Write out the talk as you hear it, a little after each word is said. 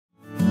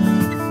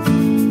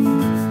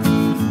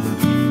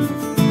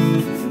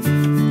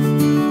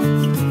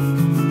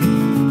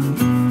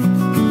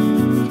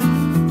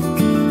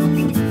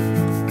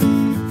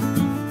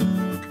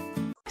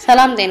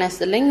ሰላም ጤና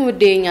ይስጥልኝ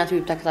ውድ የኛ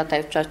ዩቲዩብ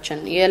ተከታታዮቻችን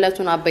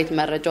የዕለቱን አበይት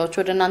መረጃዎች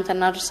ወደ እናንተ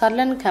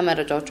እናደርሳለን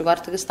ከመረጃዎቹ ጋር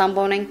ትግስት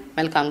አምባው ነኝ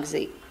መልካም ጊዜ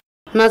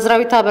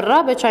ናዝራዊት አበራ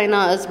በቻይና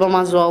እጽ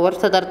በማዘዋወር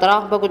ተጠርጥራ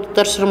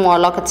በቁጥጥር ስር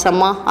መዋሏ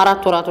ከተሰማ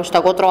 4 ወራቶች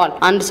ተቆጥረዋል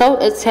አንድ ሰው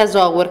እጽ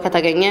ሲያዘዋወር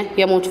ከተገኘ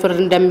የሞት ፍርድ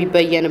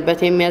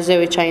እንደሚበየንበት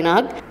የሚያዘው የቻይና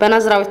ህግ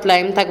በናዝራዊት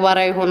ላይም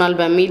ተግባራዊ ይሆናል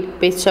በሚል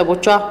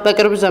ቤተሰቦቿ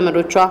በቅርብ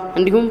ዘመዶቿ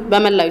እንዲሁም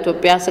በመላው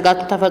ኢትዮጵያ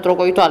ስጋት ተፈጥሮ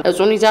ቆይቷል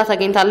እጹን ይዛ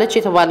ተገኝታለች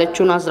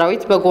የተባለችው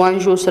ናዝራዊት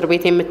በጓንጆ እስር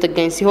ቤት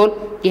የምትገኝ ሲሆን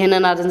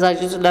ይህንን አደንዛዥ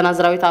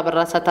ለናዝራዊት አበራ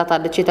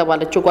ሰጣታለች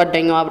የተባለችው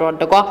ጓደኛዋ አብሮ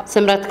አደጓ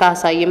ስምረት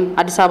ካሳይም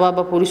አዲስ አበባ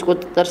በፖሊስ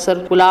ቁጥጥር ስር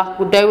ውላ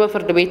ጉዳዩ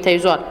በፍርድ ቤት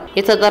ተይዟል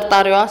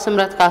የተጠርጣሪዋ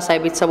ስምረት ካሳይ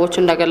ቤተሰቦች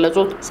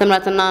እንደገለጹት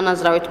ስምረትና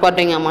ናዝራዊት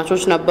ጓደኛ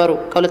ማቾች ነበሩ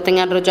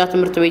ከሁለተኛ ደረጃ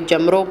ትምህርት ቤት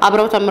ጀምሮ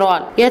አብረው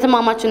ተምረዋል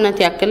የህትማማችነት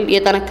ያክል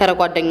የጠነከረ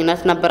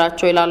ጓደኝነት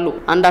ነበራቸው ይላሉ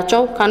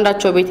አንዳቸው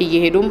ካንዳቸው ቤት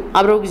እየሄዱም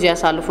አብረው ጊዜ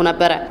ያሳልፉ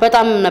ነበር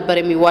በጣም ነበር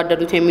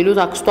የሚዋደዱት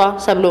የሚሉት አክስቷ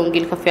ሰብለ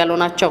ወንጌል ከፍ ያለው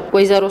ናቸው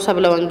ወይዘሮ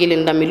ሰብለ ወንጌል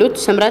እንደሚሉት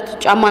ስምረት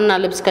ጫማና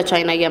ልብስ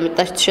ከቻይና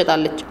ያመጣች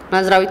ትሸጣለች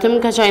ናዝራዊትም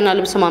ከቻይና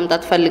ልብስ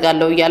ማምጣት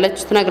ፈልጋለሁ እያለች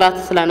ትነግራት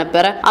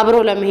ስለነበረ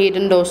አብረው ለመሄድ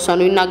እንደወሰኑ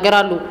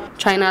ይናገራሉ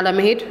ቻይና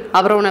ለመሄድ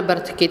አብረው ነበር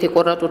ትኬት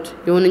የቆረጡት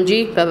ይሁን እንጂ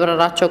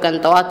በበረራቸው ቀን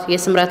ጠዋት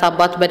የስምረት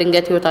አባት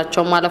በድንገት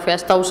ህይወታቸው ማለፉ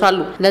ያስታውሳሉ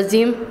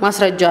ለዚህም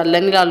ማስረጃ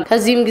አለን ይላሉ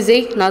ከዚህም ጊዜ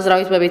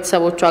ናዝራዊት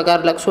በቤተሰቦቿ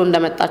ጋር ለቅሶ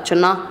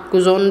እንደመጣችና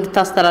ጉዞውን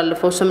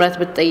እንድታስተላልፈው ስምረት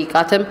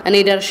ብትጠይቃትም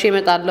እኔ ደርሼ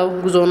እመጣለሁ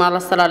ጉዞውን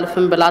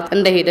አላስተላልፍም ብላት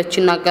እንደሄደች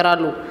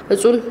ይናገራሉ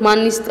እጹን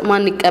ማንስት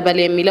ማን ይቀበል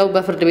የሚለው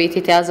በፍርድ ቤት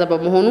የተያዘ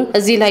በመሆኑ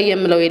እዚህ ላይ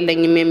የምለው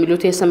የለኝም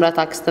የሚሉት የስምረት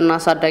አክስትና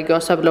አሳዳጊዋ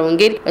ሰብለ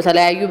ወንጌል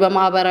በተለያዩ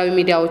በማህበራዊ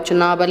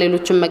ሚዲያዎችና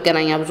በሌሎችም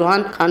መገናኛ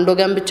ብዙሃን ካንዶ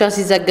ገን ብቻ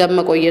ሲዘገብ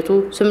መቆየቱ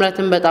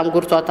ስምረትን በጣም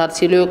ጉርቷታል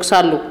ሲሉ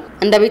ይወቅሳሉ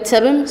እንደ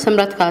ቤተሰብም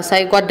ስምረት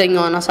ካሳይ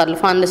ጓደኛዋን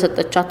አሳልፋ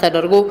እንደሰጠቻት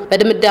ተደርጎ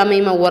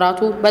በድምዳሜ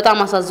መወራቱ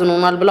በጣም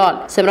አሳዝኖናል ብለዋል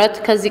ስምረት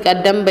ከዚህ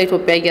ቀደም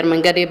በኢትዮጵያ አየር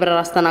መንገድ የበረራ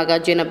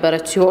አስተናጋጅ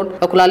የነበረች ሲሆን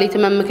በኩላሊት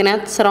ህመም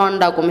ምክንያት ስራዋን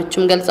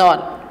እንዳቆመችም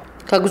ገልጸዋል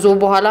ከጉዞ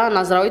በኋላ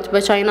ናዝራዊት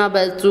በቻይና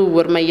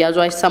በዝውውር መያዟ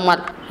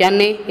ይሰማል ያኔ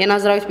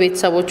የናዝራዊት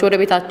ቤተሰቦች ወደ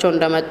ቤታቸው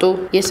እንደመጡ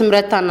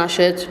የስምረት ታናሽ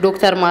እህት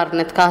ዶክተር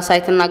ማርነት ካሳይ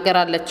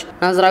ትናገራለች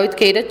ናዝራዊት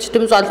ከሄደች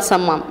ድምጿ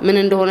አልተሰማም ምን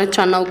እንደሆነች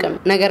አናውቅም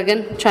ነገር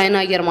ግን ቻይና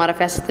አየር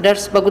ማረፊያ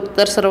ስትደርስ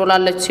በቁጥጥር ስር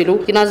ውላለች ሲሉ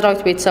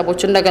የናዝራዊት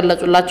ቤተሰቦች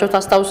እንደገለጹላቸው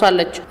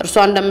ታስታውሳለች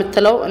እርሷ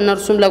እንደምትለው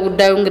እነርሱም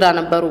ለጉዳዩ እንግዳ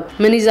ነበሩ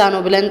ምን ይዛ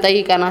ነው ብለን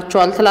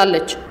ጠይቀናቸዋል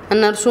ትላለች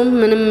እነርሱም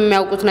ምንም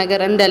የሚያውቁት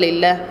ነገር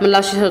እንደሌለ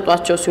ምላሽ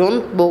ይሰጧቸው ሲሆን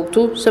በወቅቱ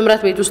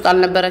ስምረት ቤት ውስጥ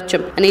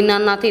አልነበረችም እኔና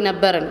እናቴ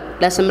ነበርን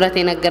ለስምረት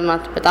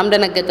የነገርናት በጣም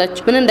ደነገጠች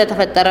ምን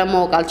እንደተፈጠረ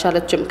ማወቅ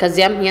አልቻለችም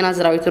ከዚያም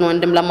የናዝራዊትን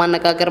ወንድም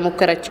ለማነጋገር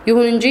ሞከረች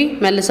ይሁን እንጂ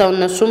መልሰው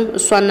እነሱም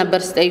እሷን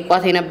ነበር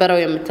ሲጠይቋት የነበረው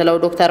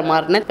የምትለው ዶክተር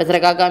ማርነት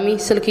በተደጋጋሚ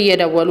ስልክ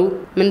እየደወሉ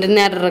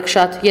ምንድነው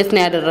ያደረግሻት የት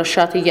ነው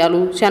ያደረሻት እያሉ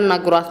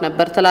ሲያናግሯት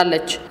ነበር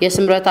ትላለች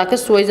የስምረት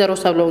አክስት ወይዘሮ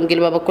ሰብለ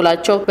ወንጌል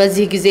በበኩላቸው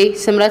በዚህ ጊዜ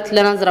ስምረት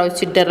ለናዝራዊት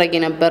ሲደረግ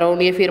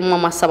የነበረውን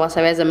የፊርማ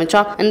ማሰባሰቢያ ዘመቻ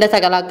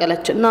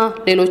እንደተቀላቀለችና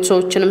ሌሎች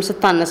ሰዎችንም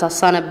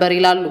ስታነሳሳ ነበር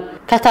ይላሉ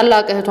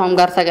ከታላቅ እህቷም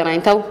ጋር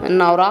ተገናኝተው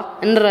እናውራ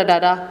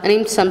እንረዳዳ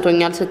እኔም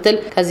ተሰምቶኛል ስትል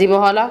ከዚህ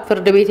በኋላ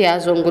ፍርድ ቤት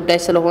የያዘውን ጉዳይ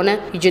ስለሆነ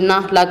ይጅና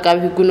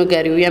ለአቃቢ ህጉ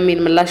ንገሪው የሚል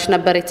ምላሽ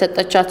ነበር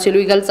የተሰጠቻት ሲሉ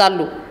ይገልጻሉ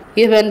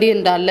ይህ በእንዲህ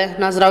እንዳለ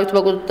ናዝራዊት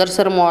በቁጥጥር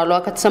ስር መዋሏ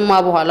ከተሰማ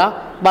በኋላ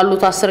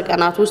ባሉት 10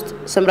 ቀናት ውስጥ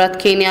ስምረት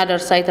ኬንያ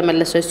ደርሳ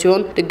የተመለሰች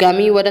ሲሆን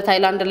ድጋሚ ወደ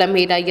ታይላንድ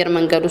ለመሄድ አየር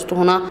መንገድ ውስጥ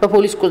ሆና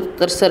በፖሊስ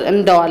ቁጥጥር ስር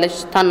እንደዋለች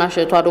ታናሽ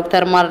እህቷ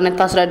ዶክተር ማርነት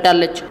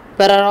ታስረዳለች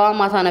በረራዋ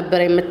ማታ ነበር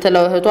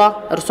የምትለው እህቷ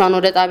እርሷን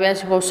ወደ ጣቢያ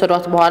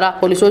ሲወሰዷት በኋላ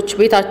ፖሊሶች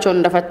ቤታቸውን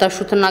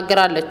እንደፈተሹ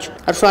ትናገራለች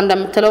እርሷ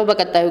እንደምትለው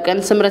በቀጣዩ ቀን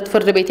ስምረት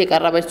ፍርድ ቤት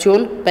የቀረበች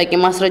ሲሆን በቂ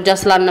ማስረጃ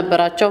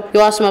ስላልነበራቸው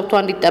የዋስ መብቷ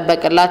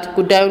እንዲጠበቅላት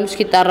ጉዳዩን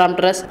እስኪጣራም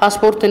ድረስ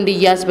ፓስፖርት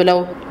እንዲያዝ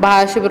ብለው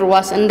በ20 ሺህ ብር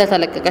ዋስ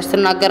እንደተለቀቀች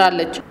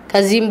ትናገራለች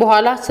ከዚህም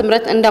በኋላ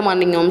ስምረት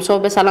እንደማንኛውም ሰው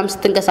በሰላም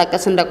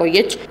ስትንቀሳቀስ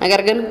እንደቆየች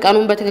ነገር ግን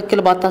ቀኑን በትክክል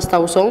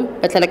ባታስታውሰውም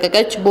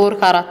በተለቀቀች በወር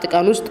 4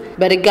 ቀን ውስጥ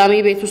በድጋሚ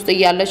ቤት ውስጥ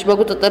እያለች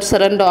በቁጥጥር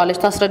ስር እንደዋለች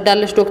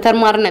ታስረዳለች ዶክተር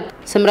ማርነት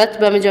ስምረት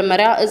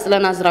በመጀመሪያ እጽ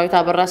ለናዝራዊት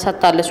አበራ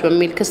ሰጣለች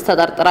በሚል ክስ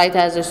ተጠርጥራ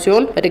የተያዘች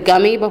ሲሆን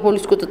በድጋሚ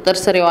በፖሊስ ቁጥጥር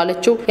ስር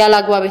የዋለችው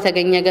ያላግባብ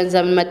የተገኘ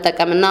ገንዘብን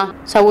መጠቀምና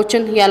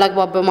ሰዎችን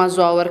ያላግባብ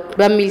በማዘዋወር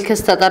በሚል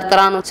ክስ ተጠርጥራ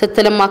ነው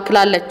ስትልም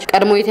አክላለች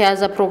ቀድሞ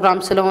የተያዘ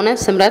ፕሮግራም ስለሆነ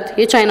ስምረት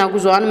የቻይና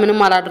ጉዞዋን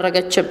ምንም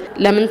አላደረገችም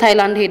ለምን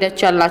ታይላንድ ሄደች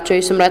ያላቸው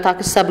የስምረት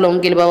አክስት ሰብለ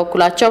ወንጌል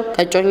በበኩላቸው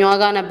ከጮኛዋ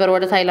ጋር ነበር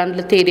ወደ ታይላንድ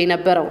ልትሄድ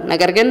የነበረው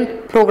ነገር ግን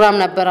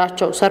ፕሮግራም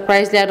ነበራቸው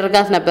ሰርፕራይዝ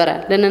ሊያደርጋት ነበር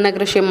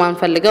ለነነግርሽ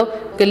የማንፈልገው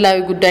ግላዊ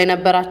ጉዳይ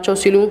ነበራቸው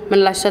ሲሉ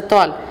ምላሽ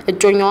ሰጥተዋል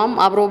እጮኛዋም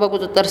አብሮ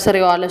በቁጥጥር ስር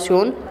የዋለ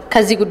ሲሆን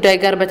ከዚህ ጉዳይ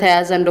ጋር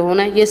በተያያዘ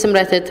እንደሆነ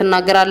የስምረት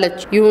ትናገራለች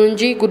ይሁን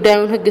እንጂ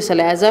ጉዳዩን ህግ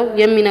ስለያዘው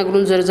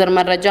የሚነግሩን ዝርዝር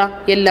መረጃ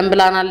የለም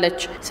ብላናለች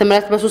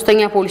ስምረት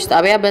በሶስተኛ ፖሊስ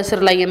ጣቢያ በእስር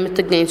ላይ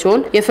የምትገኝ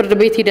ሲሆን የፍርድ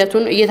ቤት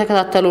ሂደቱን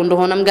እየተከታተሉ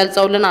እንደሆነም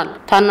ገልጸውልናል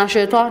ታናሽ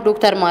እህቷ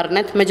ዶክተር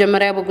ማርነት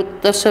መጀመሪያ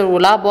በቁጥጥር ስር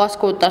ውላ በዋስ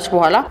ከወጣች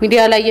በኋላ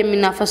ሚዲያ ላይ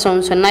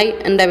የሚናፈሰውን ስናይ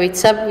እንደ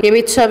ቤተሰብ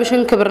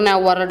የቤተሰብሽን ክብርና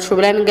ያዋረድሽው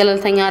ብለን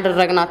ገለልተኛ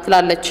አደረግናት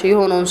ትላለች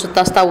የሆነውን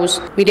ስታስታውስ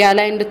ሚዲያ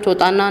ላይ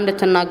እንድትወጣና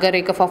እንድትናገር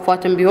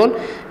የከፋፋትን ቢሆን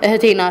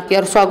እህቴ ናት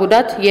የእርሷ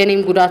ጉዳት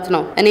የኔም ጉዳት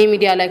ነው እኔ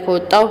ሚዲያ ላይ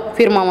ከወጣው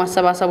ፊርማ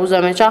ማሰባሰቡ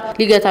ዘመቻ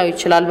ሊገታው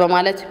ይችላል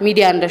በማለት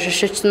ሚዲያ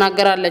እንደሸሸች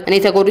ተናገራለች እኔ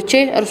ተጎድቼ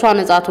እርሷ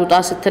ነጻ ትውጣ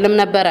ስትልም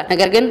ነበር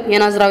ነገር ግን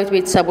የናዝራዊት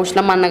ቤተሰቦች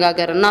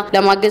ለማነጋገርና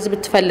ለማገዝ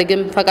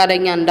ብትፈልግም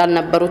ፈቃደኛ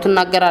እንዳልነበሩ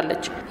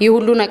ተናገራለች ይህ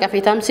ሁሉ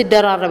ነቀፌታም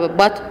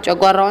ሲደራረብባት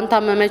ጨጓራዋን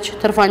ታመመች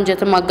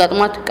ትርፋንጀትም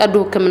አጋጥሟት ቀዶ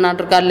ህክምና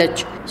አድርጋለች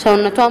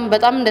ሰውነቷም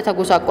በጣም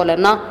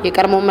እንደተጎሳቆለና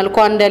የቀርሞ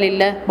መልኳ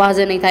እንደሌለ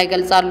ባዘኔታ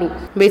ይገልጻሉ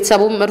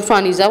ቤተሰቡም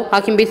እርሷን ይዘው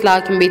ሐኪም ቤት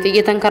ለሐኪም ቤት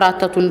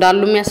እየተንከራተቱ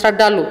እንዳሉም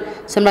ያስረዳሉ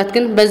ስምረት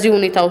ግን በዚህ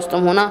ሁኔታ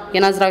ውስጥም ሆና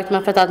የናዝራዊት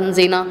መፈታትን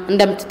ዜና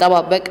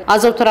እንደምትጠባበቅ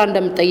አዘውትራ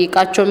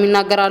እንደምትጠይቃቸው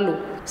ይናገራሉ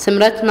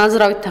ስምረት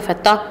ናዝራዊት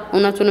ተፈታ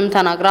እውነቱንም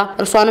ተናግራ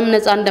እርሷንም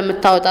ነፃ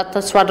እንደምታወጣት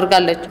ተስፋ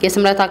አድርጋለች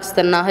የስምረት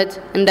አክስትና እህት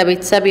እንደ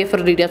ቤተሰብ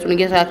የፍርድ ሂደቱን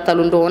እየተከታተሉ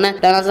እንደሆነ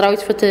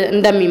ለናዝራዊት ፍትህ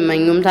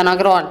እንደሚመኙም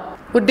ተናግረዋል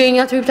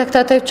ውዴኛ ቲቪ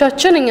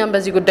ተከታታዮቻችን እኛም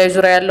በዚህ ጉዳይ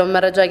ዙሪያ ያለው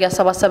መረጃ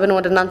ያሰባሰብን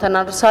ወደናንተ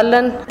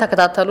እናደርሳለን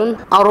ተከታተሉን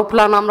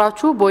አውሮፕላን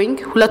አምራቹ ቦይንግ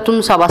ሁለቱም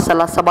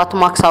 737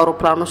 ማክስ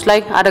አውሮፕላኖች ላይ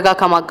አደጋ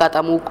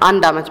ከማጋጠሙ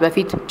አንድ አመት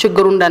በፊት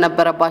ችግሩ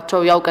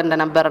እንደነበረባቸው ያውቅ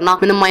እንደነበርና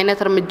ምንም አይነት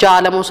እርምጃ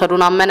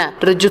አለመውሰዱን አመነ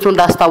ድርጅቱ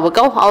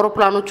እንዳስታወቀው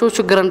አውሮፕላኖቹ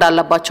ችግር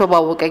እንዳለባቸው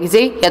ባወቀ ጊዜ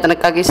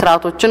የጥንቃቄ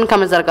ስርዓቶችን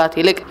ከመዘርጋት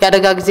ይልቅ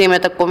ያደጋ ጊዜ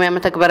መጠቆሚያ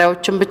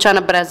መተግበሪያዎችን ብቻ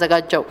ነበር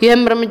ያዘጋጀው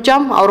ይህም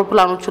እርምጃም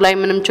አውሮፕላኖቹ ላይ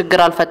ምንም ችግር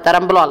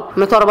አልፈጠረም ብሏል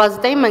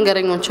 149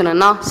 መንገደኞችን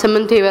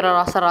 8 የበረራ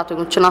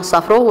ሰራተኞችን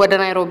አሳፍሮ ወደ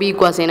ናይሮቢ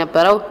ይጓዝ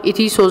የነበረው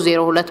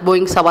ኢቲ302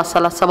 ቦይንግ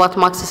 737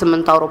 ማክስ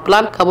 8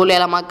 አውሮፕላን ከቦሌ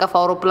ዓለም አቀፍ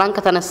አውሮፕላን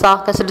ከተነሳ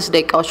ከ6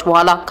 ደቂቃዎች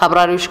በኋላ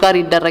ከአብራሪዎች ጋር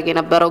ይደረግ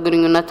የነበረው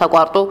ግንኙነት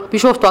ተቋርጦ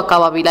ቢሾፍቱ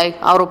አካባቢ ላይ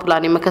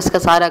አውሮፕላን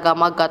የመከስከስ አደጋ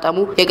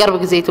ማጋጠሙ የቅርብ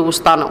ጊዜ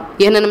ትውስታ ነው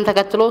ይህንንም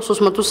ተከትሎ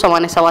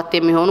 387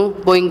 የሚሆኑ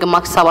ቦይንግ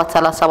ማክስ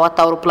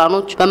 737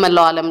 አውሮፕላኖች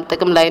በመላው ዓለም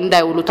ጥቅም ላይ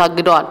እንዳይውሉ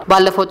ታግደዋል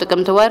ባለፈው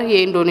ጥቅምት ወር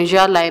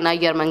የኢንዶኔዥያ ላይን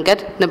አየር መንገድ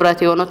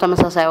ንብረት የሆነው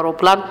ተመሳሳይ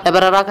አውሮፕላን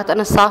ለበረራ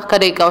ከተነሳ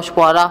ከደቂቃዎች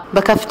በኋላ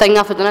በከፍተኛ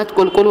ፍጥነት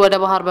ቁልቁል ወደ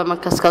ባህር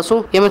በመከስከሱ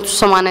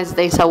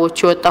የ189 ሰዎች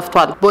ህይወት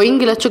ጠፍቷል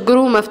ቦይንግ ለችግሩ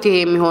መፍትሄ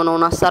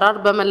የሚሆነውን አሰራር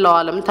በመላው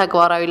ዓለም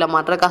ተግባራዊ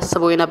ለማድረግ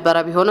አስቦ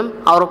የነበረ ቢሆንም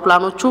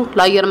አውሮፕላኖቹ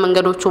ለአየር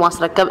መንገዶቹ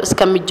ማስረከብ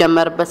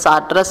እስከሚጀመርበት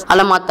ሰዓት ድረስ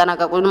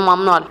አለማጠናቀቁንም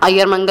አምነዋል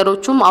አየር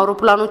መንገዶቹም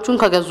አውሮፕላኖቹን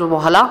ከገዙ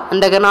በኋላ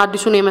እንደገና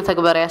አዲሱን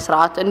የመተግበሪያ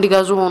ስርዓት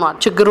እንዲገዙ ሆኗል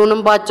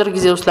ችግሩንም በአጭር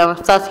ጊዜ ውስጥ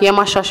ለመፍታት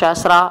የማሻሻያ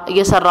ስራ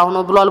እየሰራው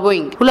ነው ብሏል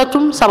ቦይንግ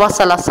ሁለቱም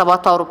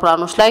 737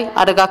 አውሮፕላኖች ላይ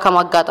አደጋ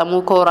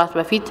ከማጋጠሙ ከወራት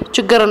በፊት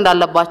ችግር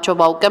እንዳለባቸው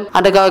ባውቅም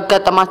አደጋው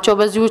ያጋጠማቸው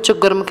በዚሁ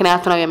ችግር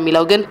ምክንያት ነው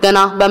የሚለው ግን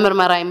ገና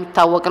በመርመራ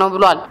የሚታወቅ ነው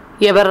ብሏል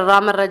የበረራ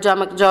መረጃ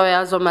መቅጃው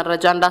ያዘው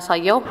መረጃ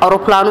እንዳሳየው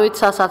አውሮፕላኑ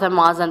የተሳሳተ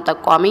ማዕዘን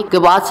ጠቋሚ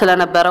ግብአት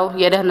ስለነበረው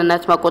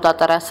የደህንነት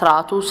መቆጣጠሪያ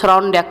ስርዓቱ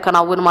ስራውን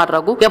እንዲያከናውን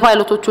ማድረጉ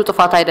የፓይሎቶቹ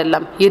ጥፋት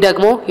አይደለም ይህ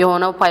ደግሞ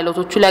የሆነው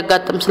ፓይሎቶቹ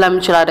ሊያጋጥም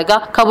ስለሚችል አደጋ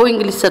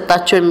ከቦይንግ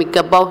ሊሰጣቸው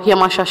የሚገባው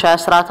የማሻሻያ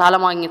ስርዓት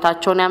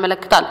አለማግኘታቸውን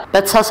ያመለክታል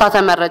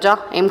በተሳሳተ መረጃ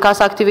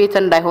ኤምካስ አክቲቬት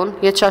እንዳይሆን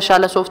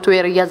የተሻሻለ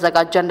ሶፍትዌር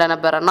እያዘጋጀ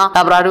እንደነበርና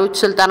አብራሪዎች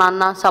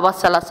ስልጠናና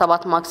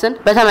 737 ማክስን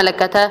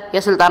በተመለከተ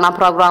የስልጠና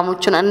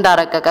ፕሮግራሞችን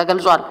እንዳረቀቀ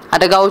ገልጿል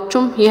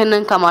አደጋዎቹም ይህንን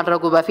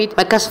ከማድረጉ በፊት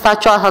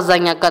መከሰታቸው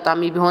አሳዛኝ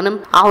አጋጣሚ ቢሆንም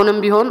አሁንም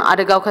ቢሆን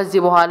አደጋው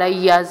ከዚህ በኋላ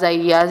ይያዝ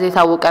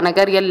የታወቀ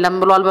ነገር የለም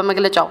ብሏል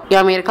በመግለጫው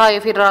የአሜሪካ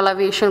የፌደራል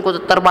አቪዬሽን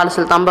ቁጥጥር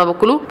ባለስልጣን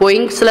በበኩሉ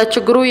ቦይንግ ስለ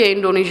ችግሩ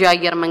የኢንዶኔዥያ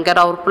አየር መንገድ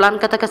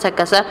አውሮፕላን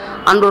ከተከሰከሰ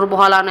አንድ ወር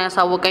በኋላ ነው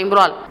ያሳወቀኝ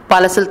ብሏል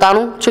ባለስልጣኑ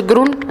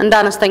ችግሩን እንደ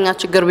አነስተኛ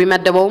ችግር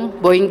ቢመደበውም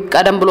ቦይንግ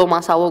ቀደም ብሎ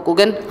ማሳወቁ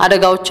ግን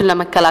አደጋዎችን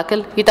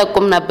ለመከላከል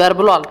ይጠቁም ነበር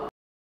ብሏል